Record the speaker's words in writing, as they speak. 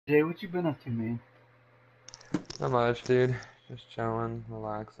Jay, what you been up to, man? Not much, dude. Just chilling,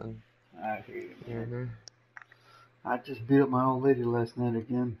 relaxing. I hear you, man. Mm-hmm. I just beat up my old lady last night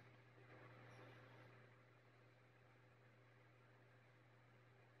again.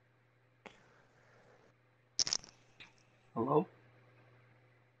 Hello?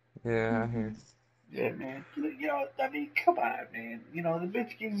 Yeah, I hear. Yeah, man. I mean, come on, man. The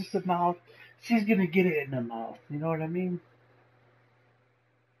bitch gives us the mouth. She's gonna get it in the mouth. You know what I mean?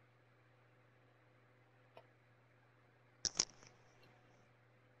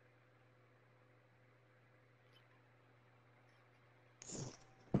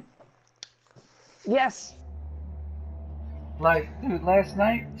 Yes. Like, dude, last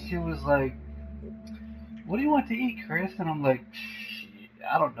night she was like, "What do you want to eat, Chris?" And I'm like,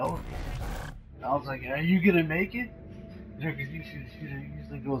 "I don't know." I was like, "Are you gonna make it?" Because she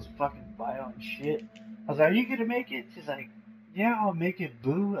usually goes fucking violent and shit. I was like, "Are you gonna make it?" She's like, "Yeah, I'll make it,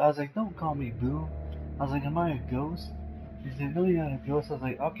 Boo." I was like, "Don't call me Boo." I was like, "Am I a ghost?" She said, "No, you're not a ghost." I was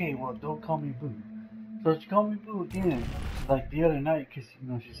like, "Okay, well, don't call me Boo." So she called me Boo again, like the other night, because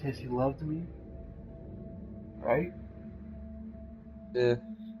she said she loved me, right? Yeah.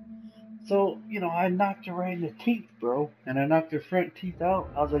 So I knocked her right in the teeth, bro, and I knocked her front teeth out.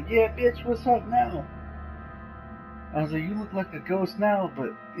 I was like, "Yeah, bitch, what's up now?" I was like, "You look like a ghost now,"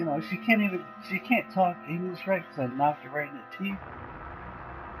 but she can't talk English right because I knocked her right in the teeth.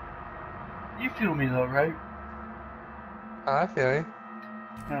 You feel me though, right? I feel you.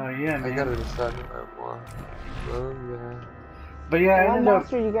 Oh yeah, I gotta man. decide what I want. Oh, yeah. But yeah, I What ended up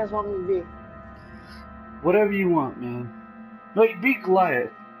monster do you guys want me to be? whatever you want, man. Like, be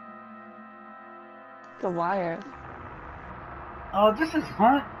Goliath. Goliath. Oh, this is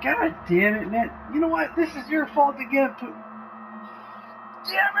Hunt. God damn it, man. You know what? This is your fault again.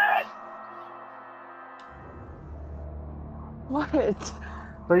 Damn it! What?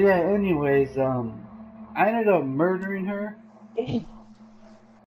 But yeah, anyways, I ended up murdering her.